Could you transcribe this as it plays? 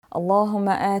اللهم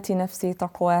آت نفسي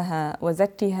تقواها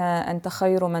وزكها أنت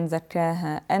خير من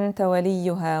زكاها أنت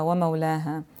وليها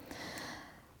ومولاها.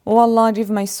 O Allah, give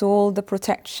my soul the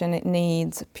protection it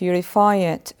needs. Purify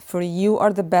it, for you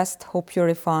are the best who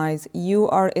purifies. You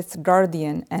are its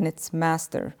guardian and its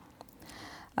master.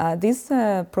 This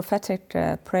prophetic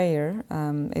prayer,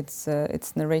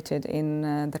 it's narrated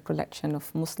in the collection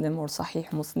of Muslim or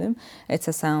Sahih Muslim. It's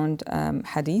a sound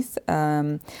hadith,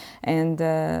 and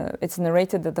it's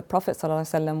narrated that the Prophet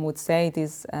ﷺ would say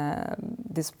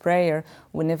this prayer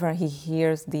whenever he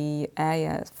hears the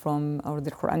ayah from, or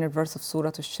the Quranic verse of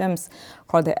Surah Al-Shams,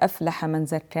 قَدْ أَفْلَحَ مَنْ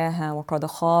زَكَّاهَا وَقَدْ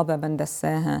خَابَ مَنْ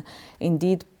دَسَّاهَا.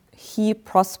 Indeed, he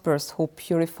prospers who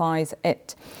purifies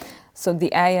it. So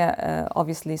the ayah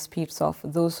obviously speaks of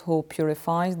those who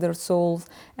purify their souls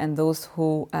and those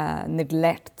who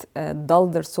dull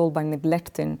their soul by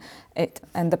neglecting it.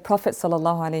 And the Prophet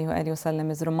ﷺ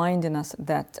is reminding us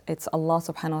that it's Allah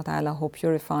subhanahu wa ta'ala who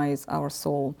purifies our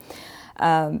soul.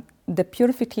 The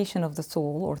purification of the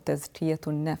soul, or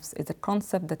tazkiyatun nafs, is a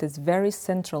concept that is very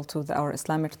central to our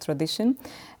Islamic tradition,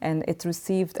 and it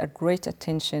received a great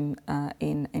attention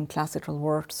in classical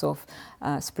works of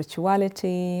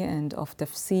spirituality and of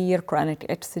tafsir, Quranic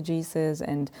exegesis,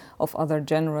 and of other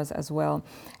genres as well.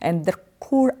 And the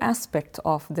core aspect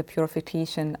of the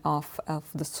purification of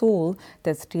the soul,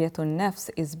 tazkiyatun nafs,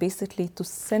 is basically to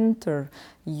center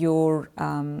your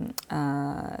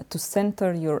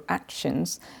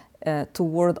actions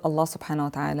toward Allah subhanahu wa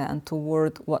ta'ala and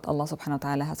toward what Allah subhanahu wa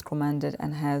ta'ala has commanded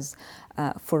and has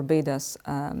forbade us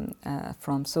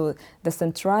from. So the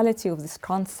centrality of this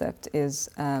concept is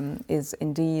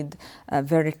indeed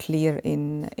very clear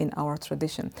in our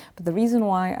tradition. But the reason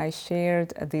why I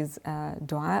shared this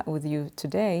dua with you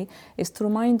today is to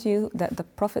remind you that the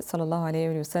Prophet sallallahu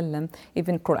alaihi wasallam,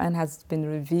 even Quran has been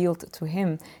revealed to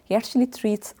him, he actually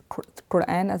treats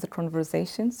Quran as a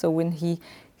conversation. So when he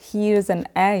hears an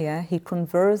ayah, he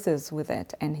converses with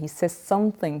it and he says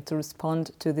something to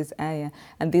respond to this ayah.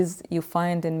 And this you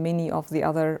find in many of the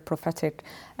other prophetic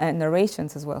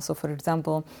narrations as well. So for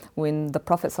example, when the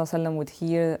Prophet ﷺ would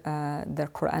hear the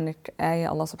Quranic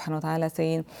ayah, Allah subhanahu wa ta'ala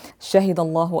saying, شَهِدَ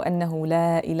اللَّهُ أَنَّهُ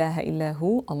لَا إِلَهَ إِلَّا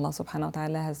هُ, Allah subhanahu wa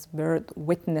ta'ala has bear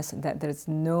witness that there is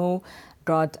no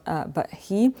God but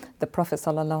He. The Prophet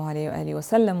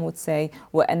ﷺ would say,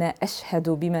 وَأَنَا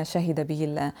أَشْهَدُ بِمَا شَهِدَ بِهِ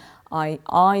اللَّهُ,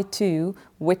 I too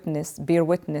bear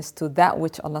witness to that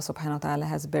which Allah subhanahu wa ta'ala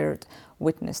has bear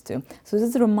witness to. So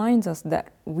this reminds us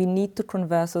that we need to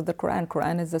converse with the Quran.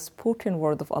 Quran is the spoken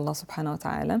word of Allah subhanahu wa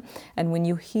ta'ala. And when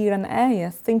you hear an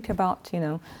ayah, think about,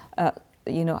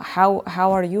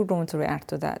 how are you going to react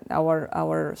to that? Our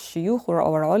shuyukh or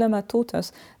our ulama taught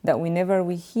us that whenever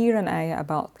we hear an ayah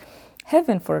about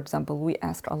heaven, for example, we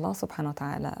ask Allah subhanahu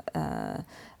wa ta'ala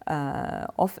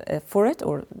for it,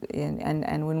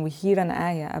 and when we hear an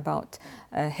ayah about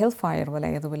hellfire,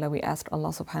 we ask Allah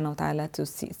subhanahu wa ta'ala to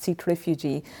seek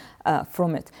refuge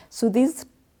from it. So this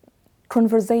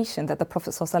conversation that the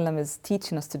Prophet ﷺ is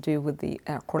teaching us to do with the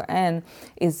Quran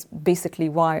is basically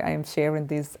why I am sharing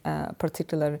this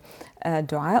particular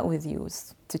dua with you,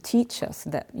 to teach us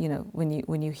that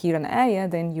when you hear an ayah,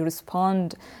 then you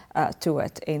respond to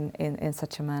it in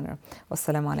such a manner.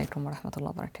 Wassalamu alaikum wa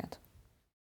rahmatullahi wa barakatuh.